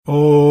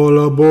All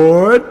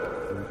aboard!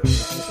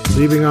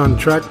 Leaving on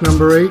track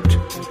number 8,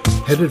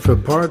 headed for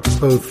parts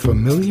both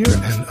familiar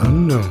and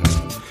unknown.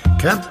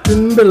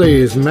 Captain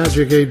Billy's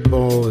Magic 8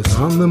 Ball is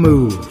on the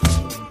move.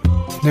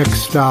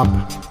 Next stop,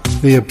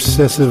 the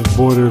obsessive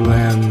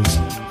borderlands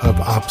of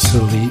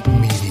obsolete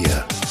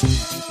media.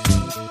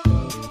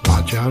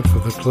 Watch out for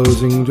the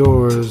closing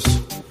doors.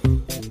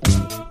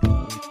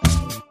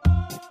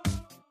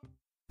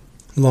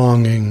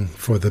 Longing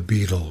for the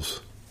Beatles.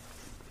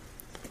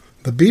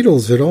 The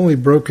Beatles had only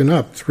broken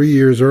up 3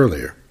 years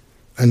earlier,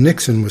 and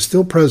Nixon was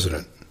still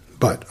president,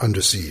 but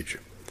under siege.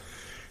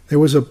 There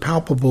was a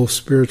palpable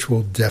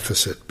spiritual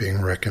deficit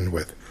being reckoned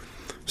with.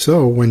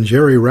 So when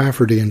Gerry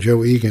Rafferty and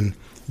Joe Egan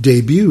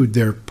debuted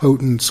their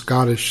potent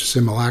Scottish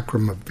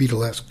simulacrum of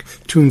Beatlesque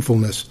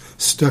tunefulness,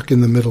 Stuck in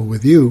the Middle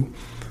with You,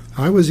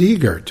 I was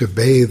eager to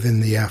bathe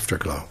in the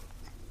afterglow.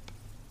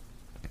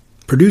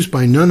 Produced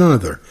by none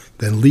other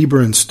than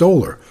Leiber and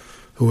Stoller,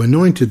 who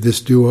anointed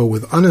this duo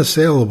with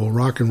unassailable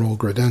rock and roll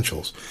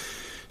credentials,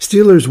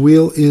 Stealers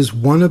Wheel is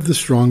one of the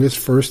strongest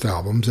first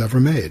albums ever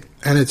made,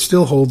 and it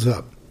still holds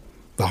up.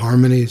 The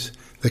harmonies,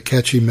 the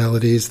catchy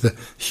melodies, the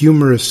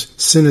humorous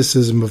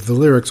cynicism of the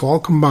lyrics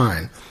all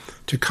combine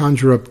to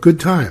conjure up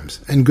good times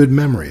and good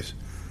memories,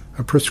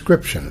 a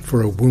prescription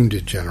for a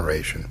wounded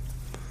generation.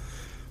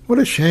 What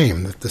a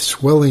shame that the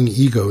swelling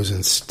egos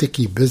and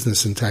sticky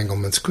business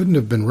entanglements couldn't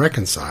have been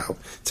reconciled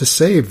to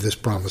save this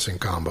promising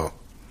combo.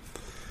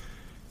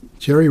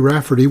 Gerry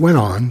Rafferty went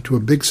on to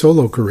a big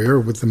solo career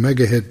with the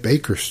mega hit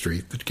Baker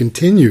Street that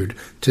continued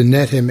to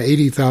net him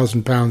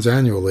 £80,000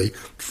 annually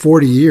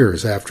 40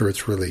 years after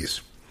its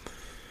release.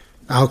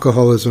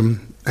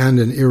 Alcoholism and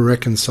an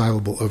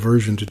irreconcilable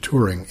aversion to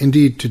touring,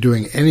 indeed to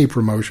doing any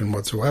promotion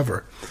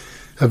whatsoever,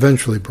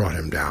 eventually brought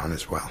him down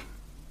as well.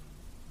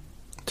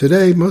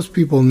 Today, most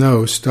people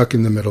know Stuck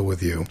in the Middle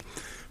with You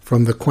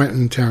from the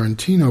Quentin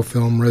Tarantino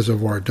film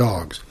Reservoir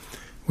Dogs,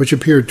 which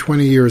appeared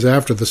 20 years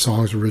after the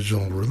song's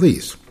original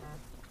release.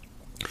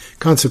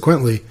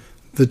 Consequently,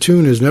 the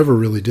tune has never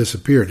really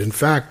disappeared. In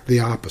fact,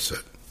 the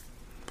opposite.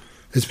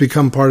 It's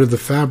become part of the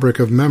fabric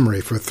of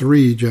memory for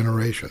 3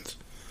 generations.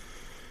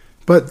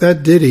 But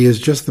that ditty is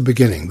just the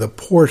beginning, the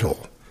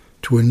portal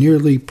to a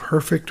nearly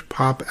perfect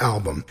pop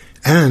album,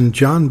 and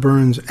John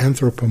Byrne's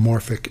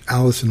anthropomorphic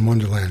Alice in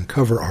Wonderland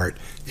cover art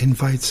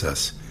invites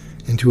us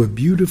into a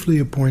beautifully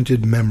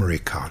appointed memory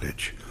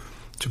cottage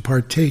to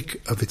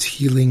partake of its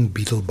healing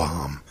Beatle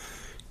balm,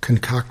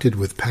 concocted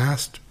with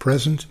past,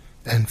 present,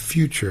 and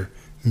future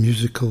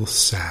musical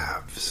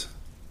salves.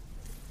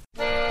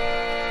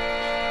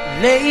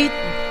 Late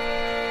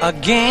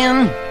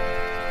again.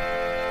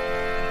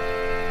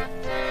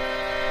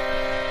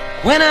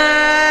 When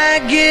I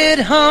get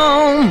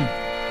home,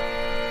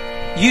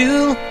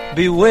 you'll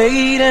be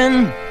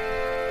waiting.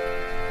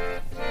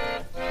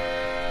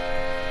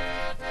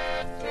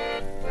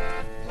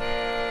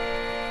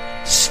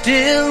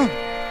 Still,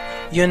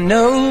 you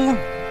know,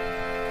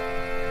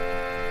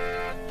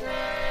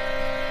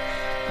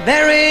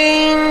 there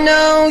ain't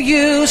no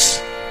use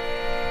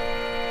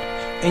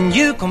in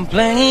you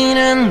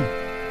complaining.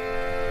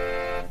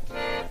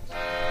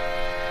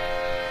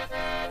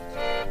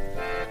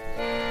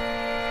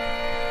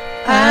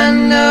 I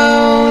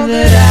know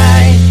that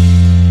I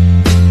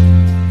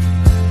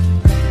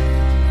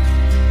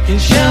can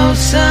show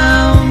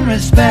some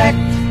respect,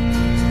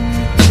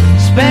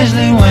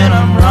 especially when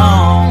I'm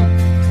wrong.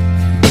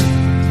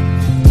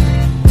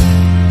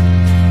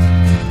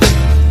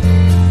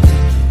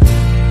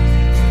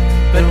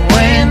 But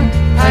when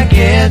I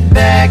get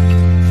back,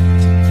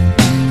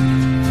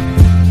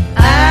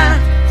 I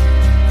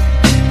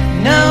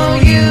know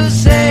you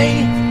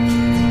say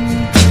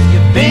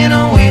you've been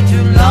away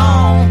too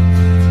long.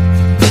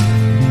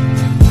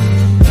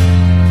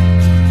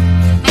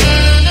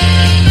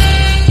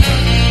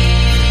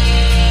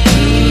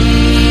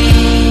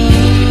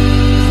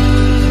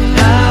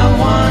 I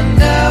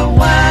wonder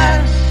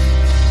why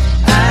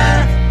I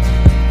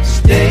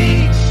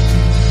stay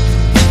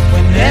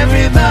when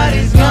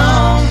everybody's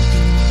gone.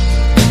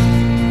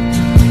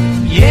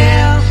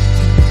 Yeah,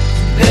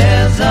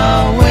 there's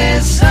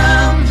always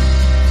something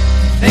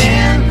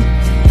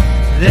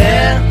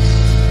there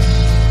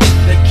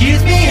that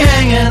keeps me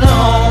hanging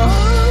on.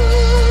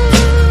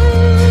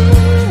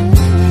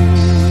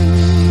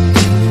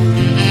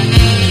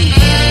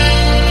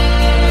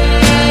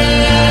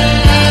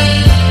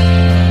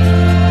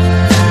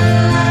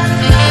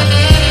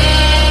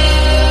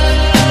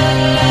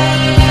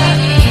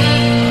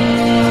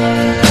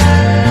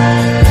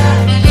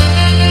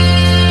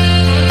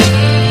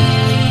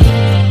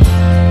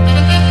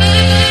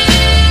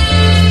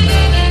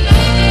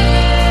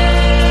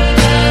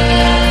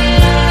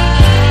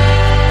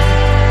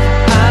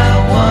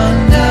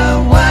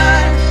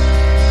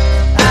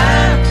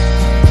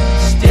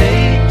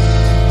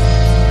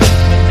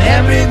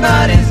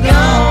 Everybody's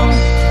gone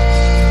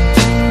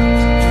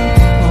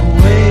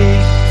away.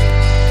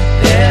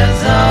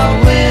 There's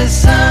always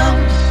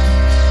something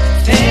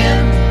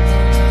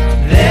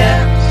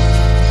there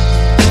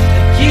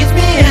that keeps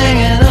me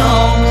hanging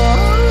on.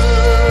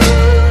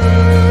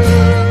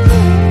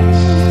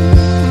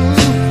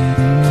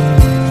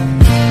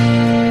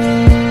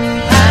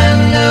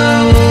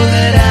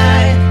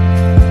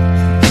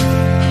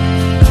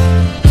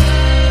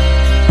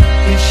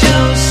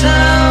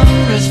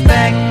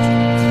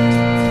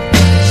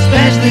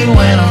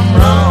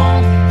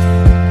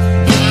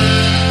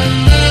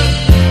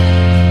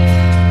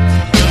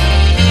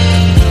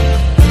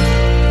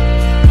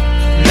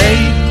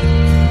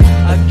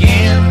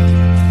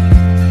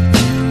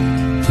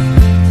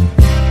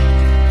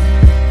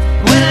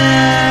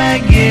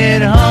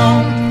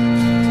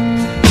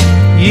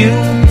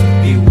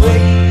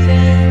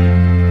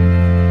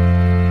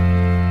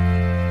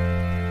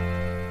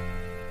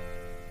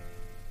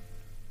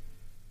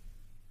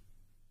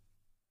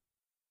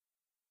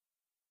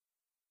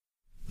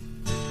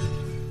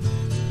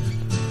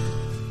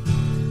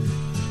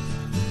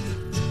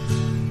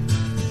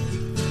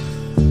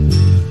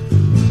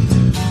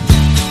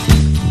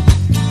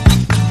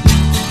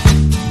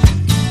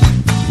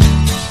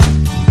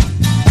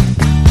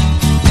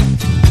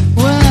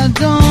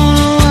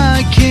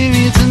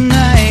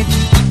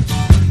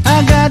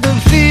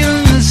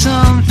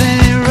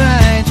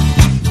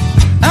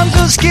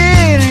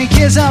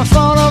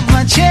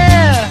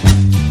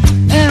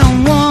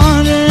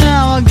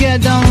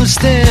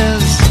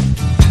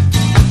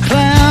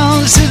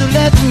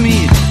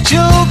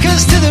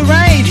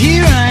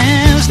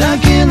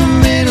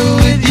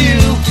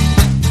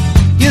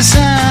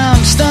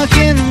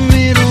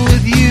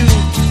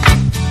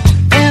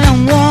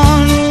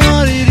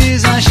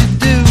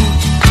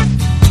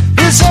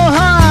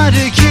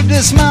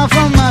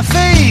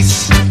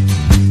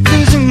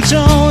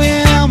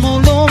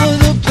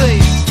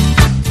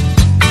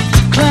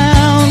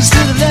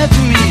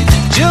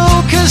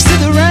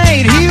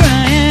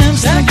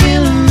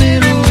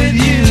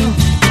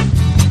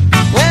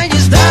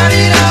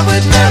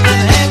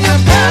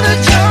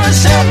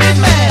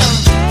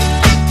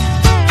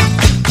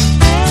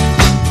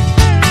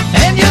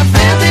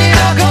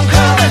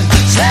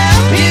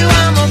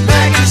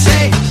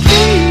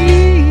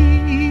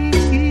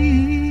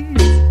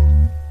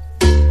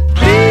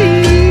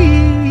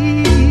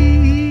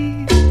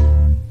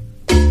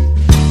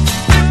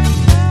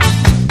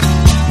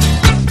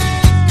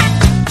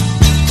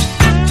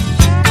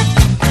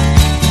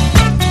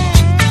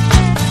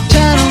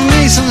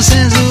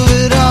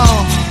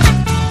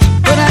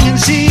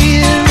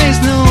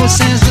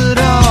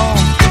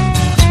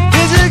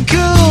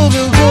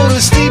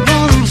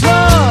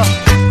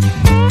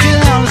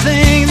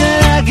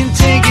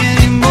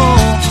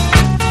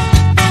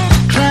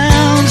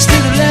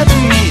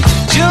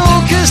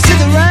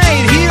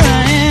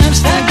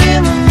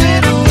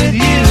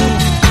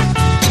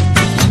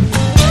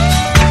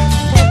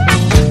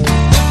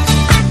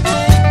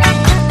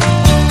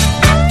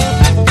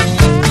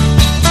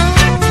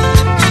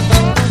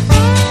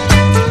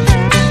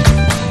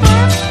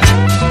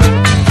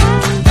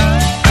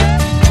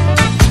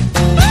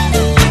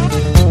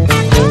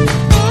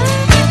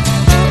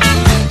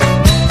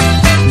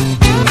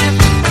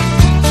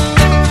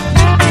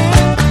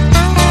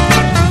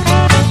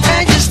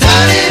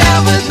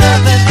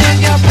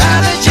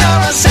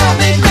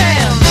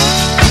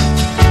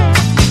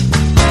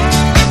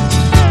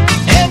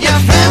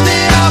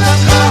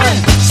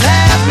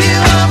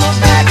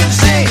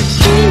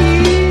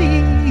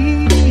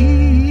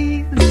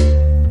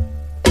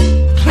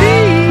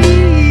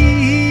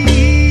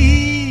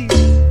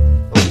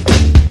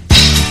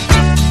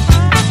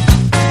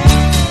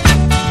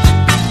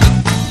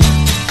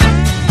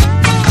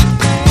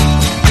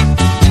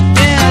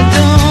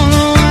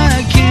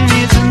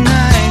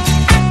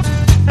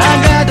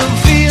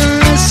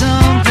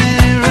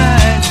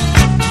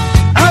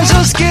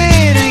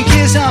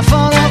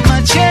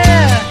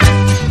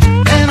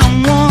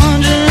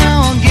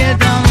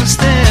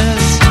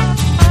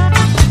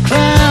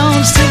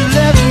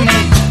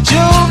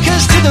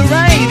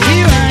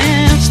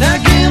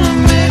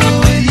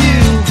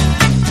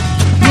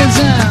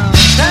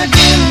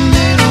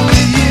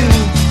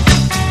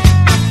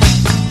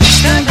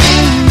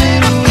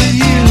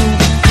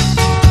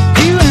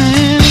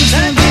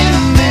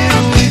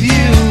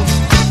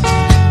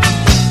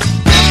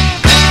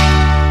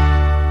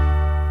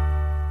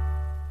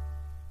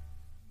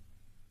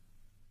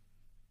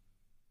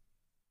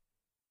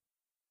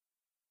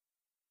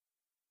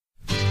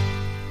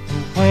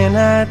 when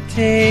I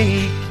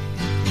take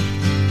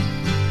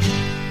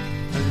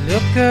a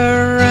look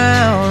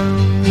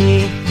around me,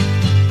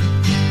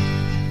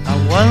 I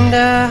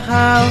wonder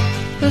how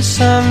the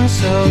sun's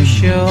so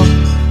sure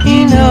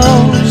he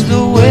knows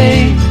the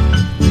way,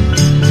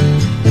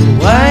 and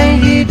why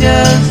he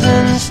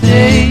doesn't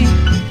stay.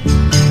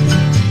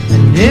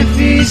 And if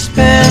he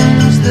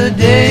spends the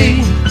day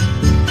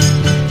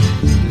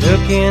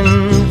looking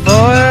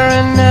for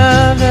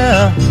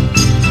another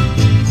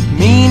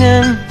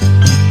meaning,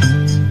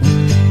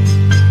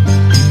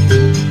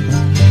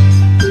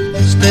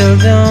 still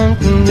don't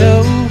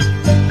know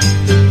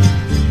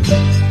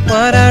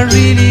what I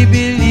really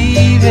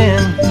believe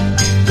in.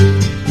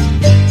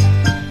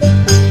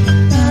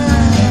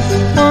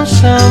 Won't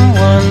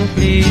someone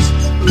please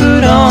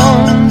put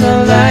on the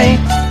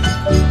light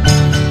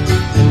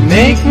and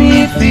make me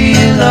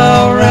feel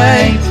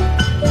alright?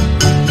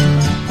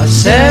 I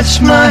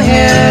search my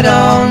head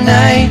all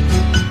night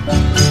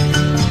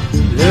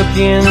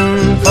looking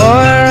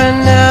for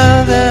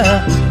another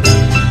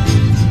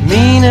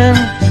meaning.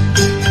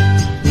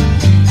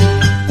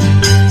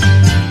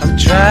 I've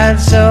tried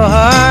so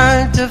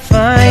hard to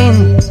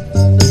find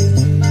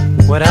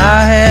what I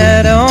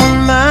had on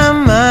my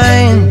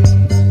mind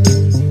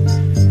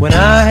when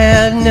I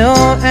had no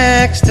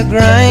axe to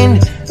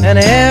grind and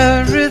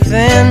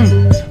everything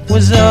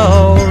was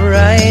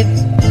alright.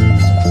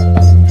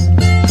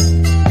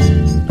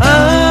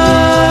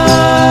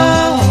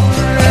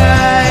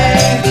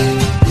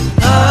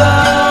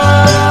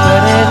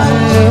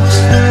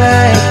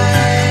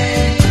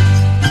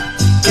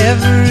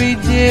 Every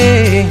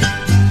day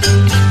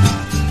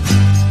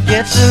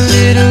gets a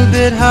little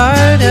bit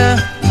harder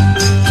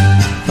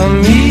for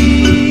me.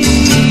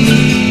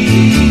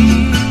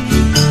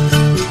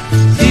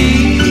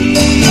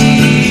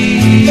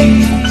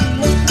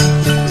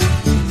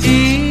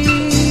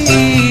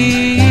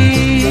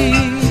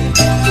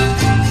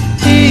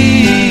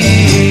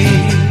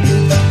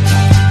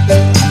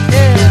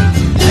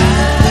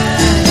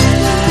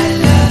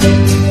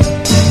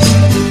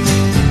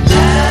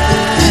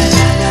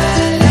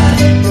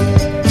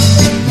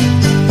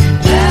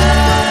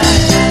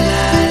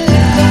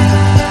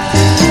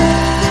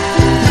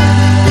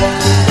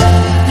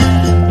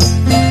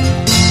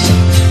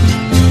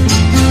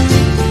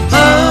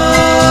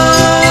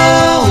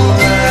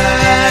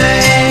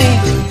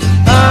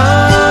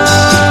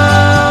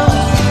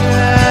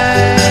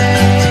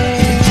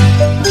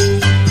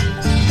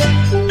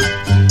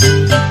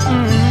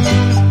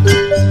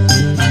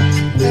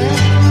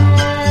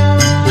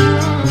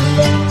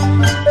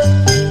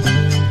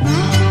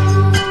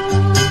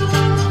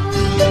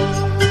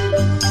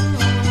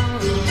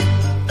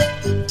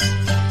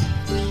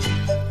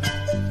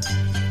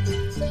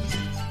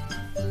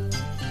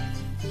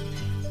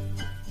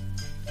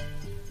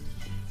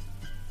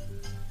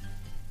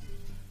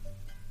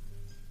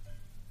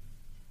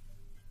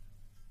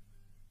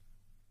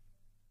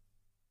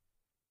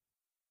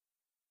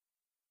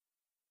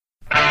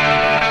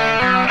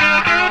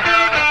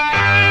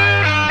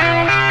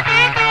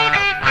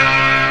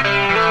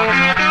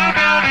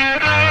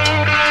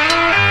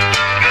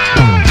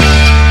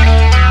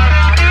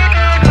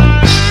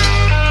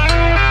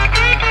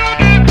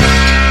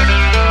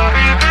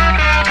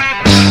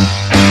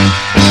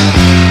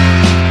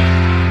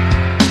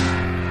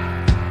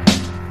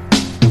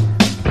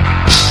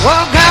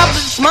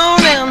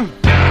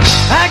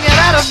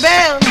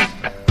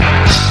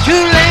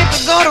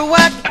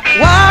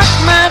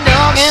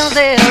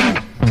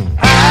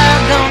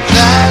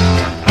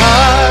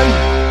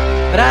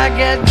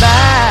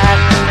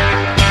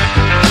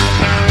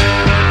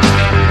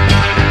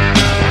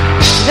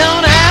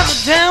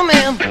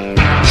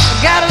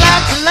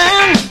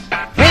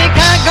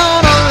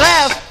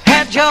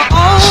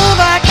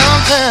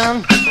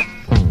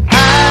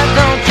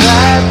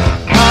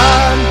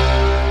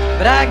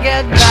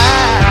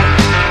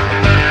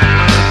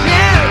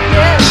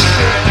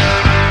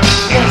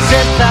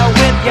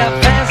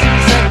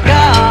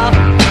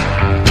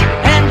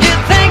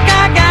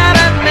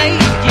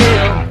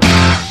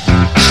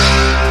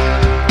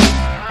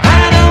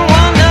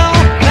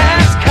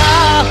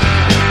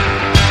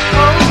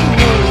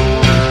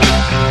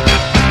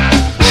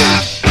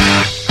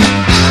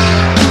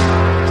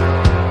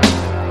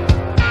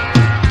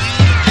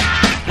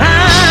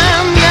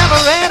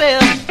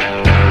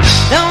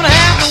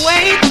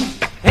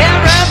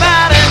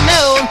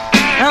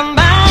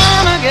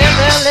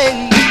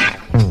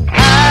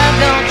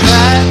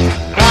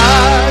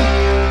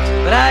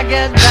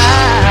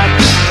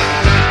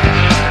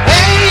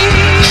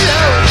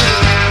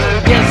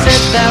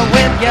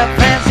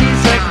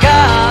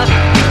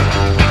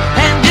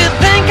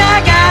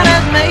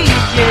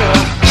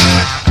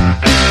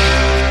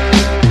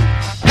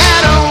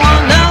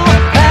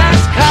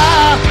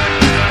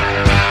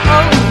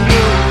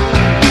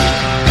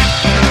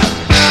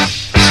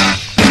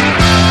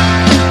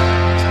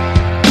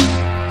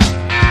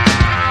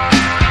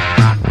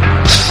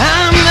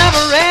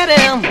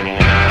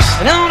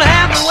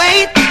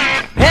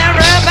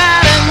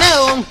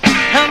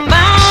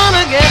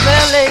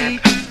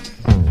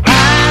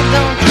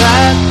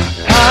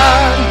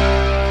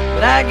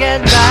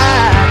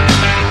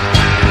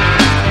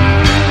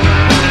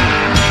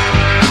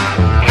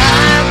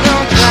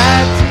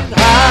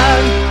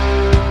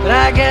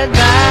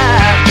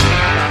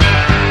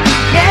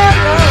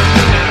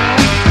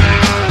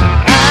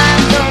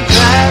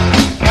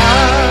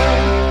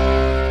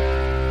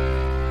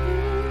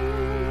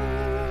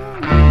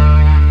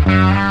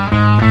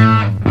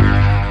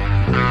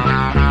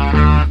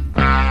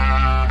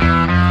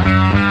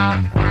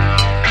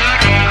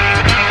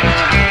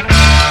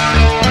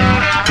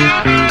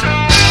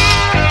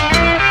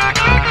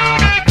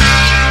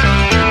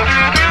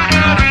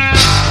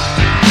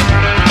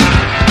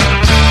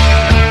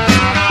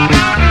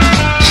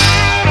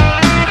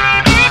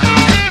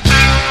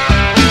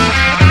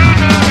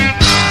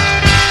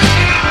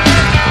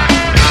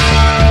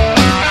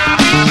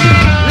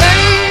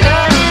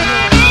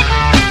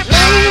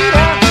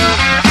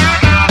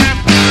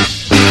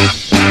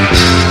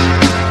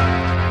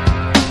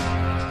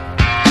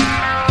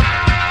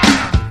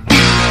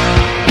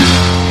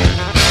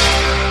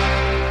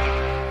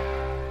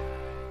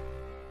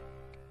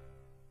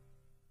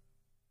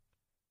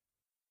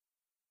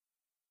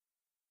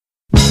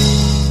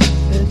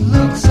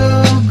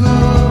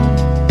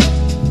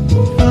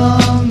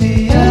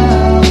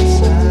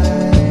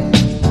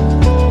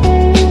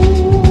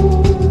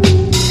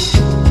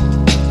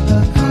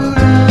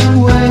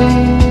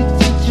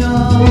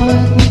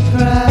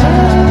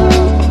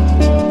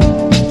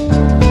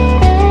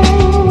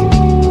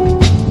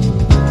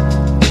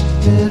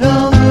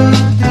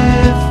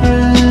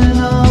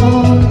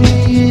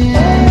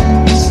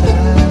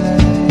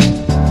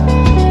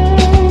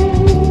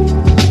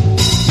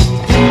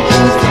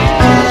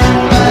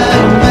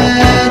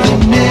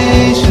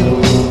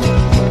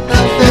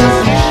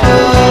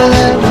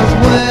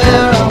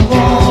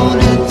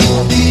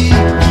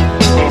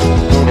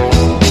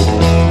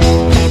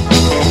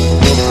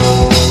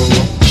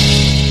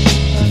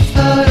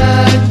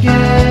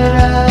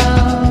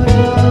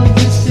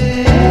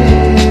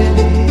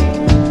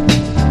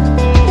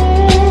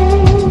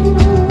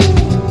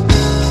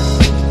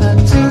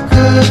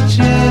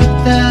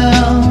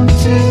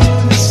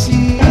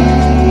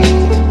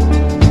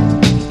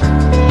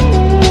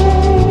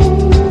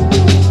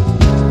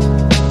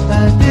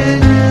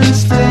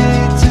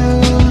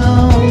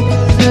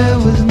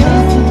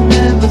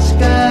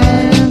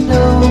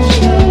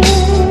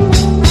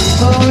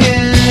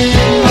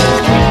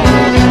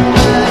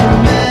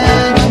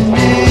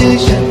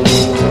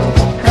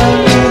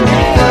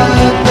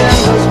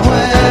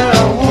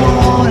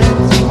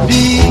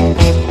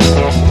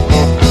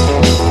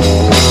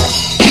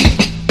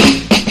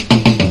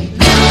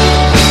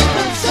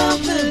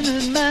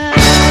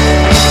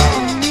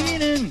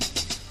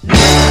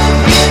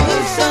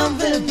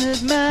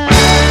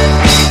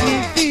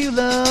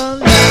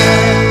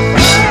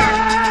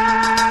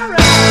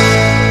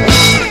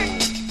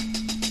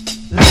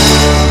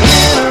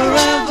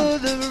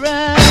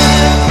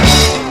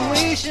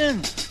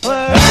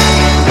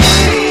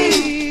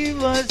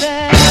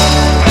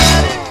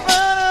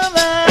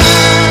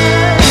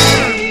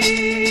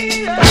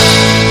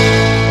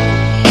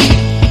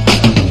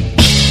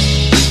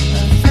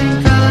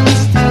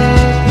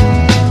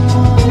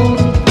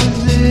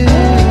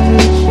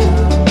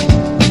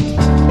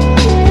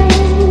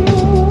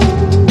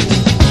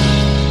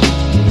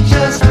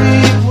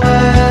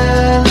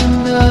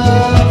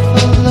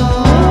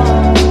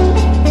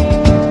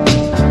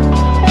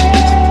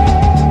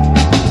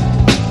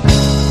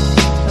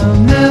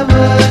 I'm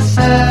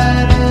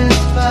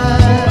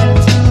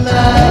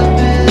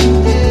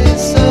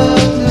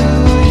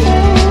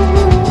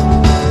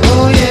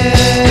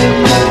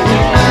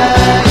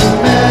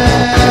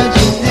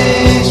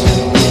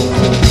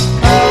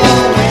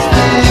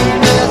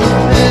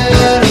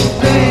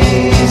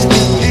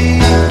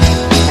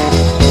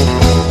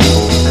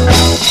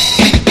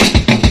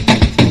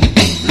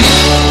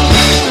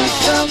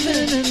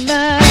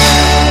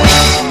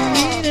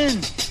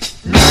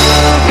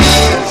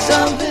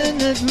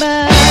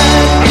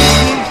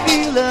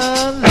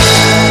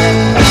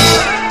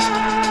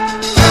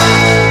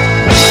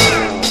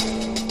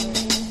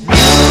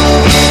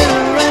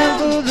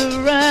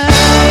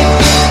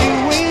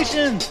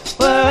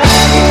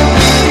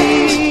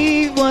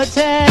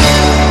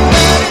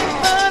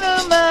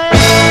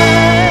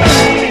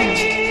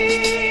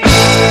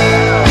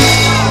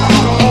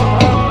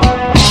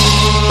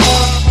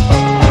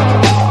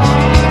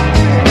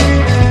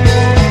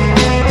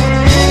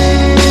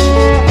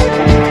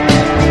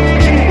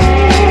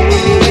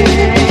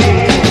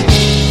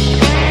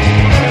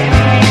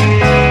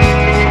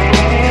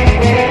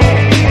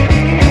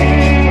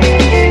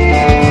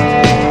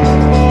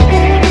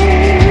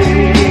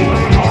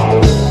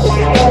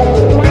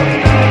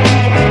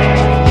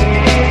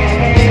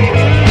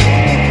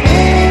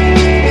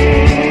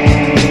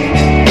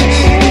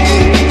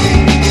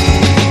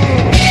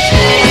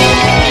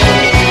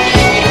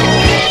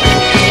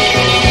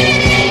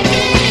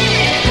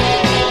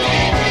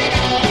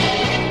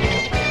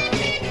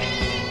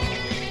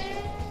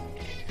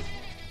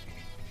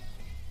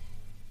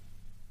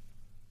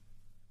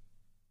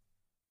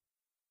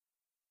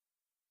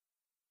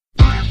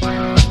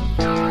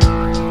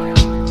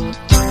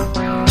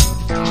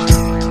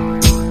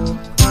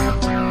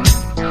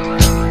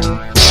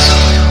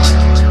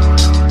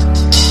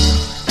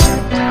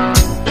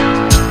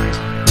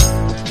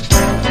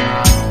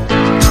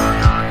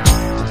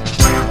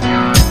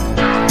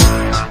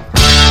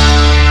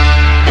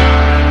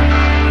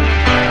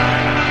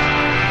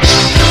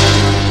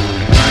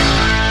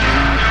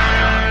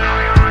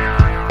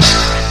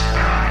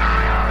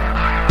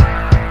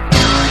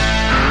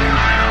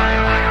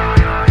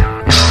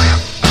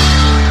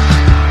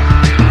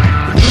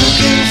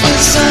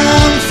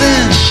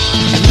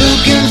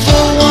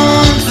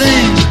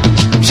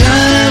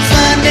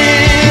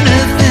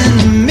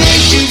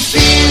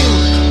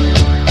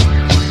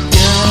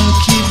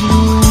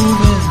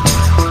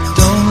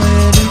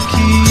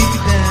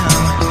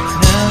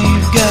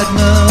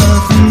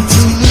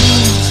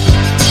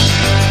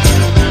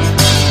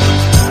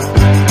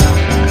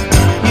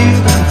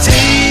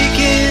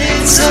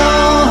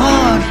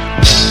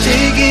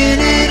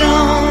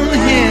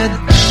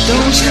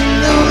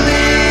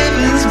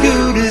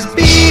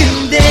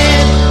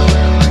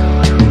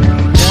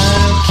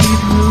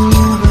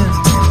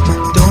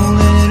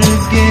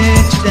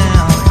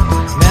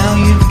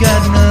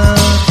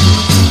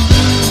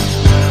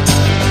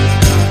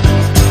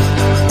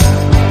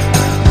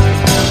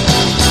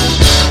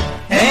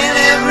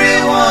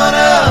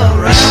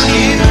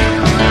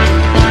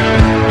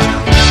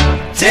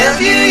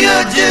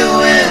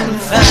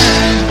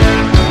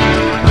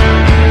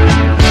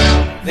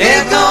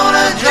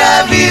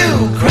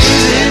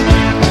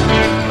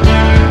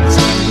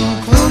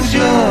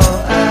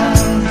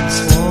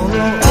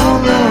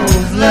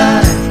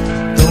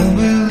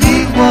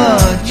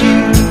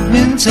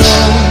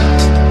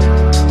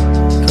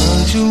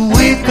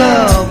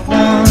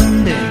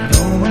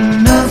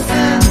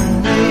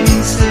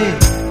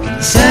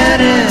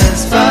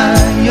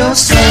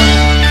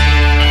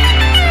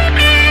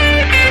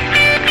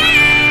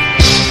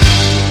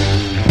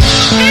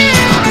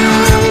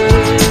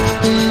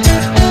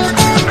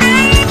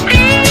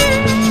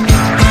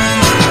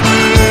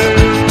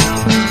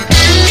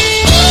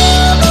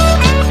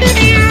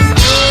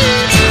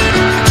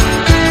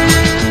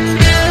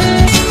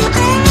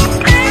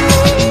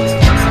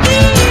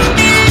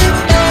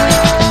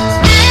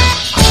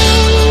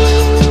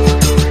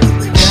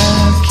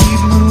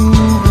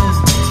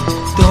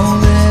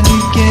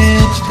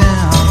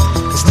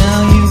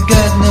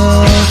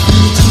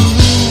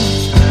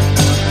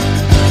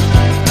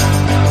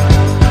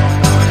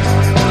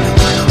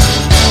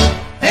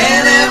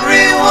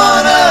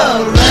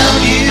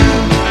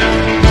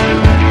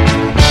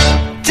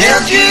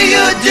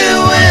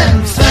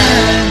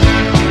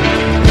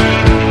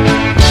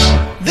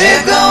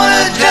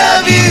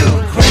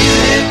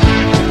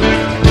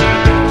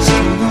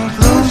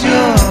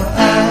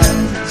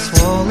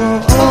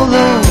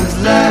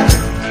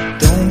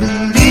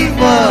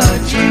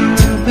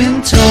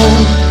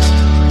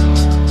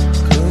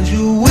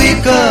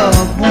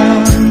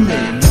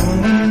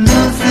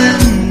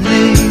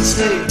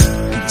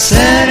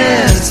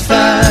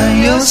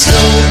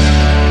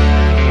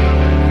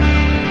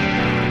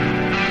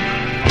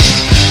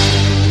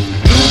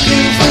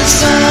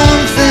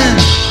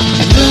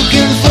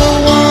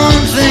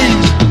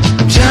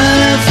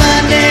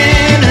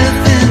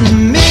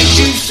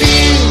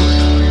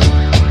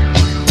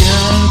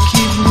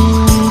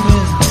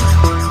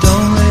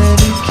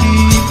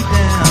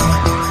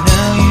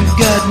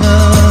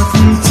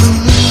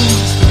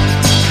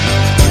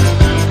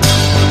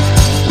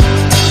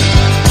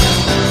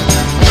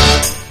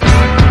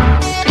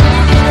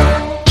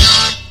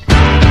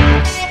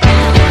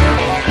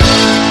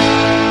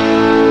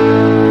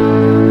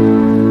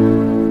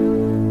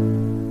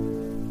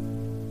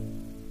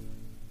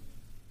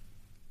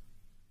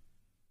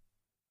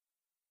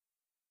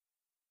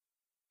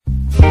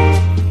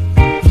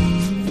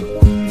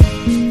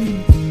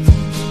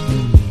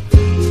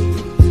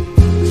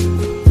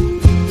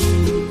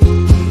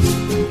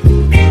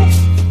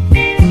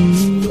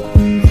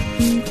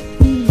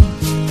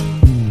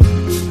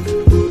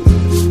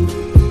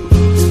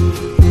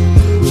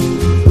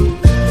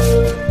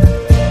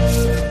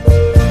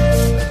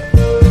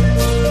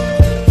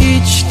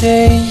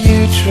day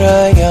you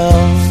try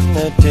on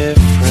a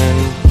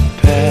different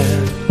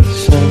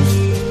person,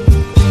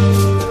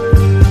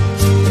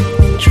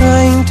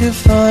 trying to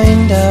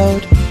find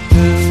out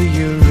who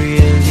you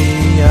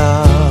really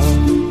are.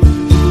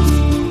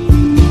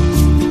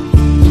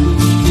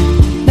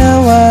 Now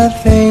I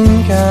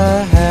think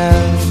I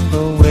have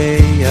a way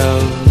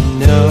of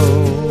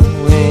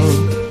knowing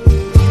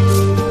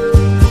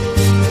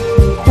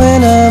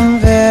when I'm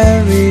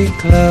very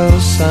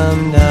close,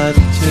 I'm not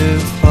too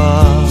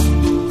far.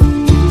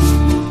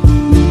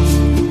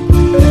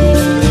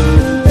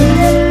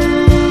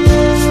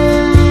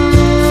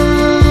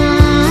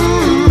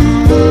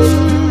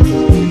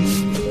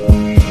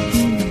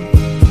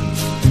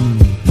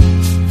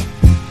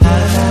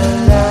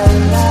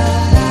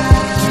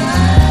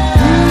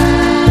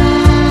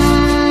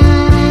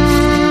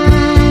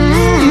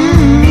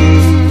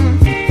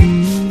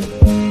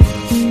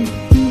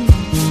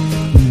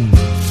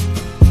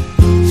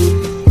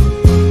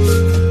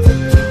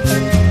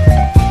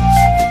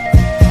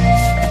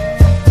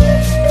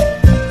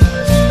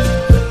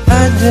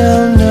 I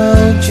don't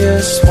know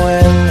just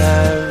when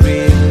I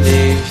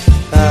really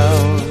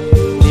found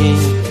me.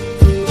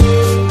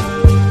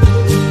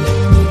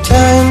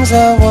 Times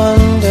I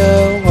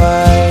wonder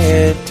why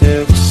it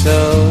took so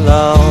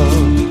long.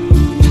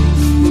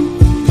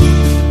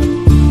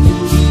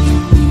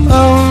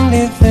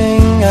 Only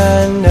thing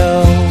I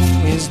know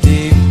is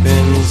deep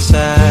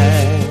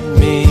inside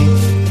me.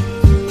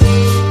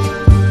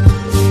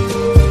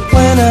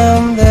 When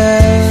I'm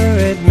there,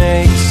 it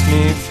makes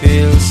me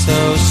feel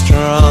so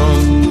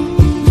strong.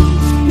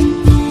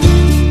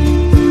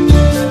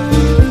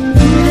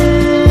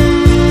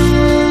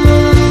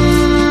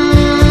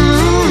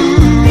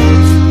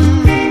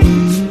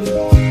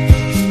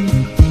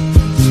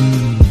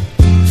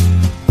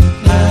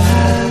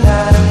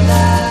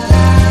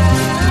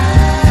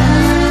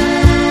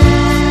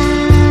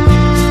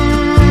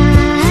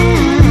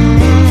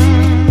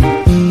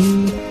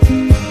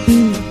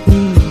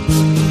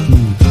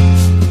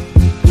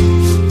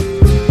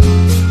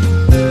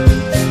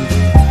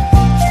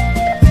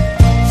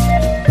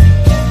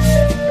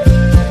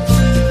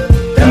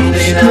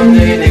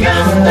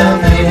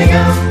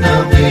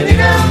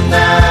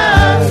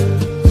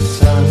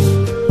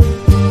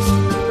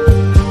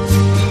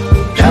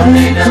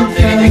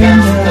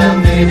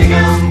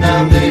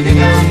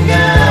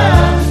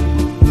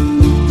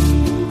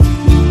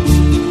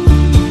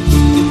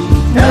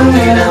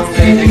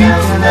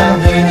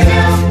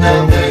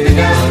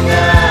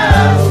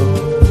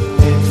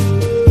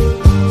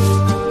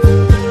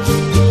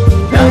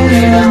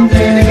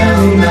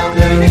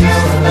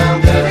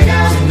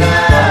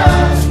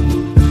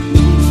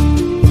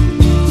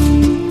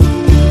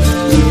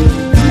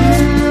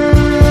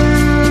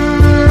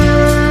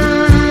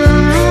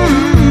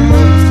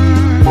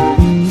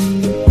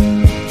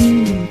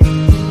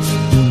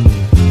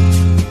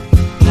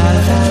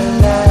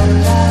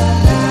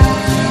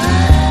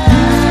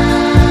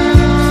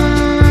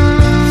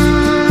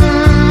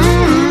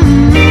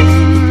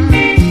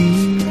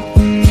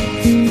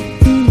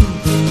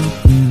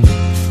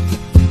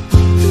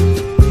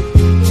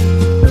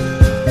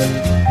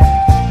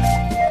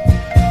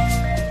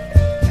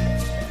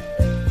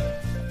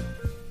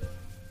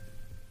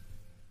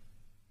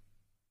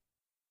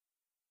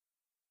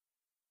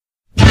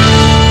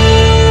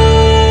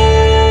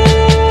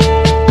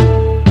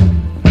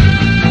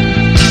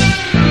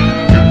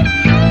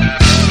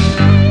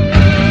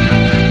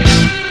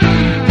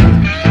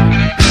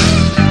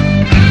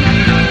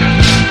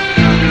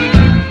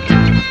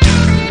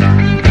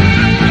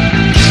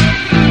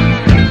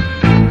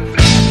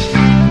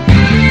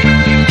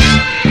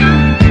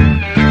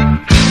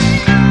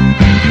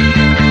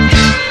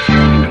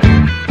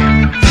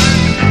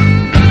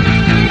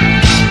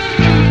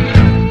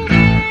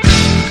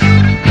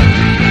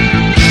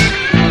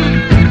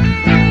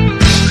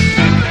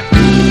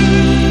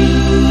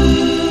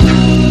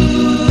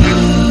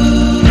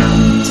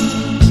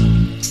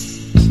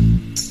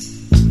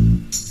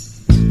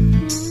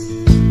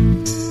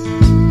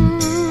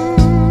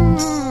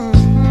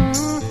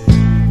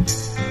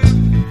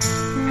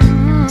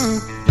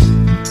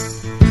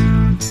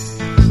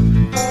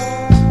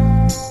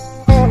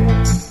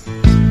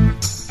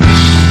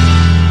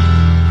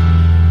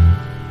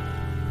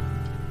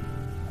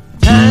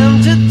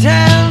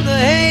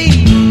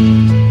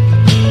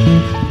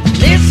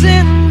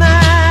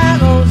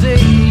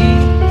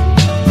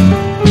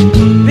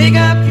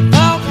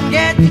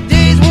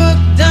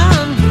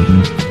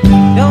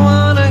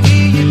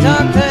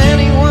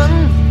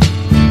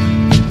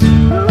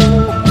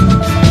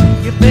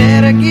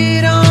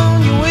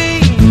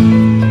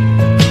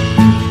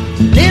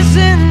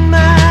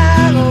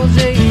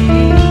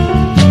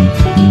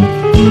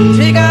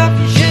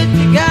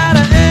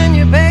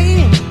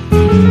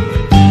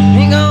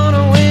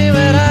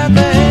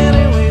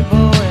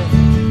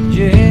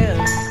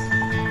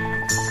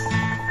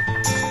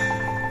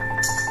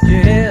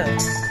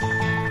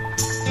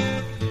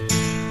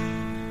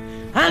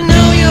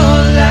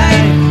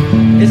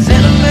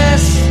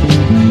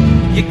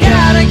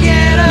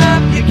 get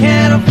up, you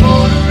can't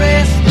afford to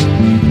rest.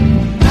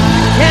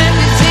 Can't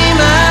you see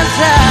my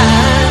time?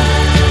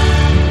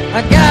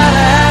 I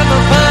gotta have a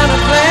final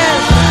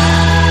glass.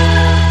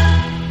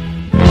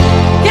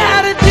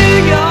 Gotta do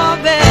your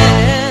best.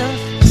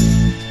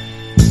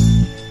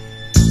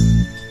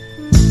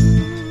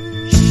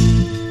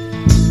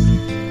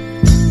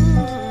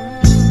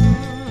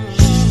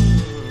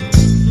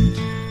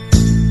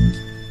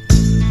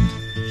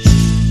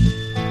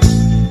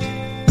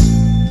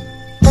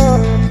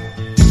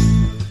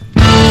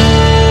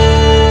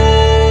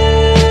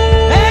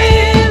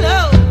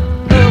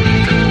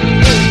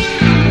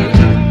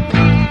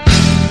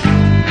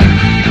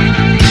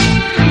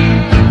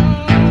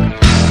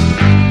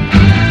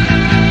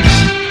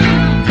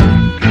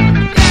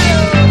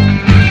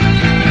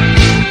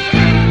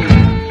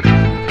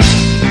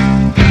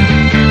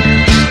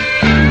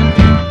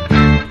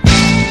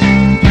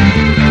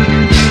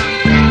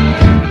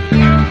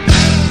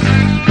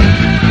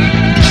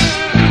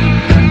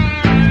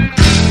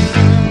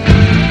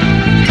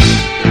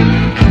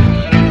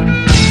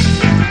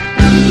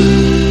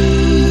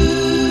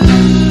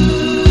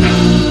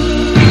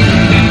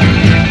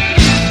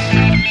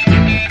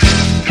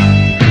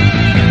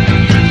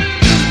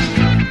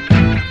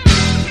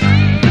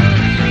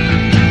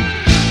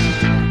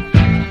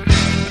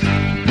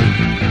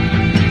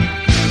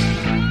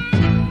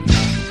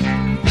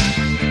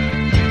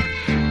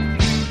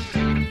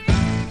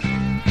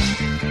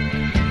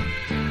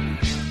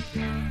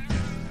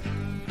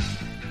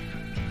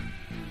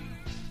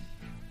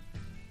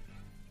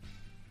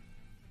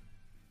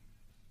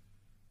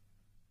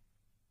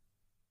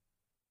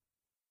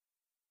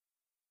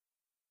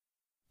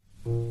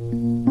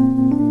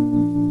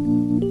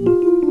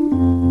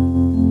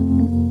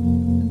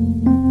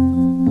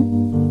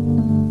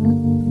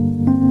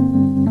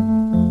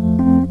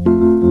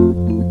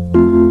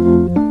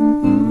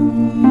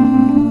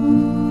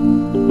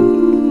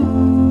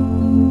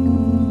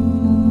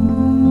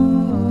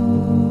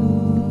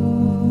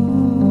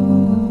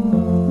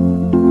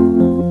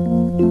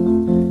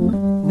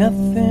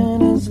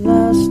 Nothing is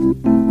lost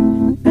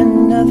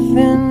and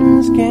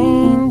nothing's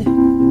gained.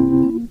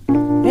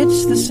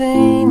 It's the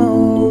same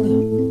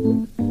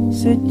old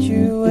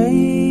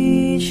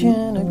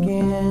situation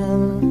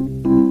again.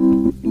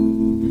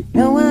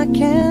 No, I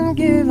can't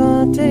give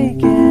or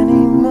take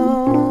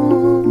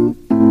anymore.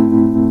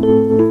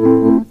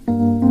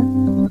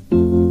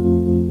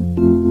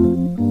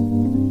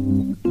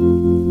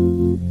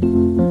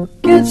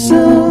 Get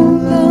so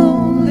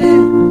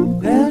lonely,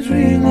 there's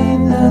really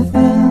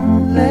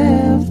nothing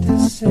left to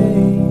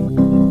say.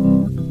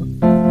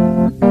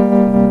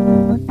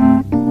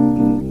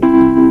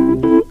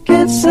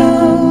 Get so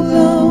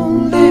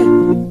lonely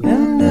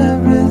and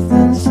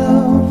everything's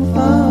so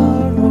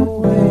far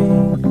away.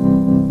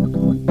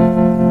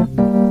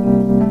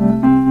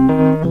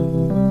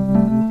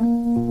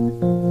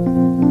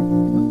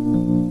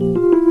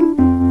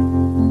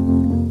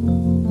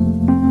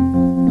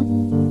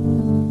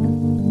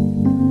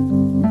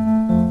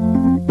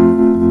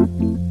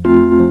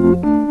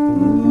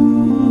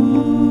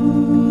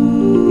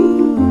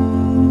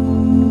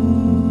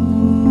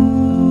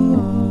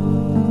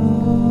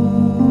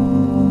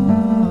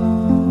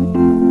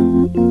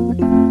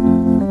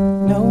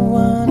 No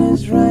one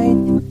is right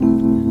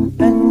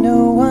and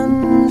no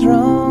one's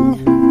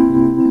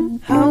wrong.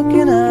 How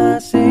can I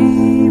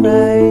say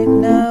right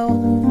now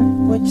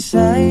which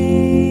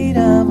side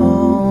I'm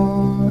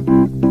on?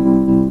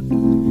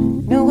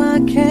 No, I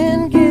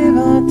can't give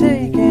or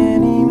take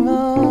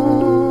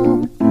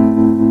anymore.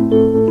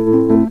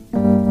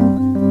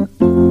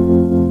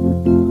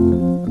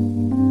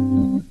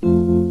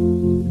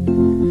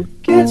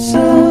 Get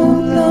so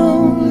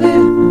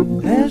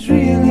lonely, there's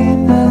really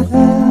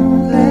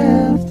nothing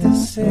left to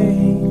say.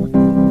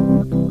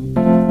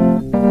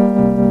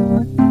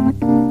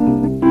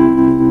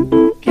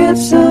 Get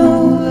so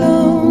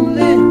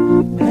lonely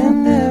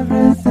and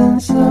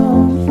everything's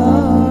so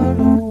far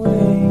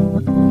away.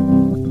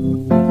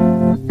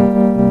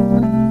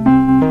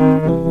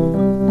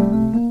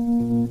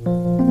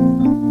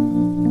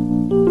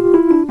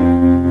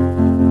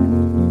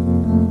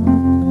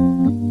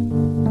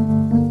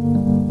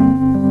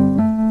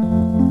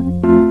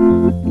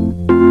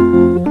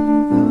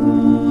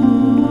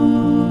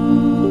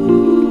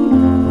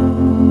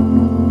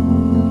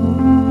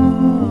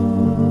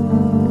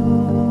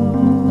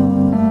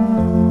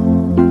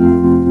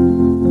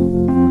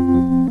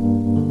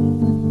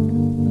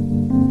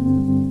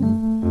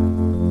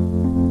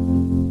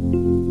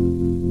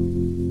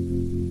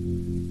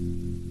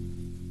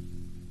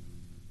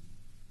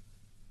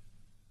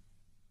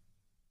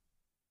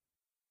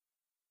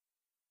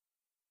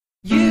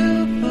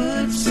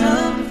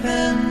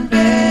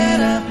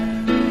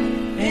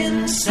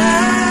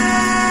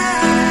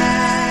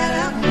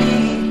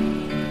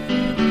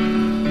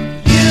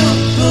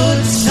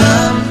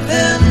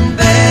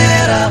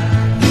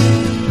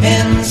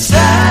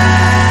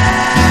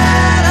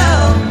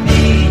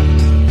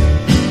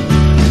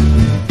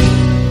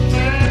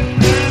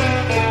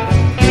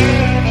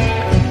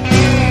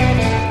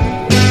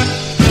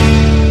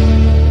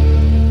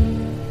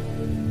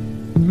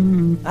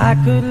 I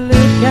could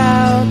look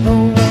out the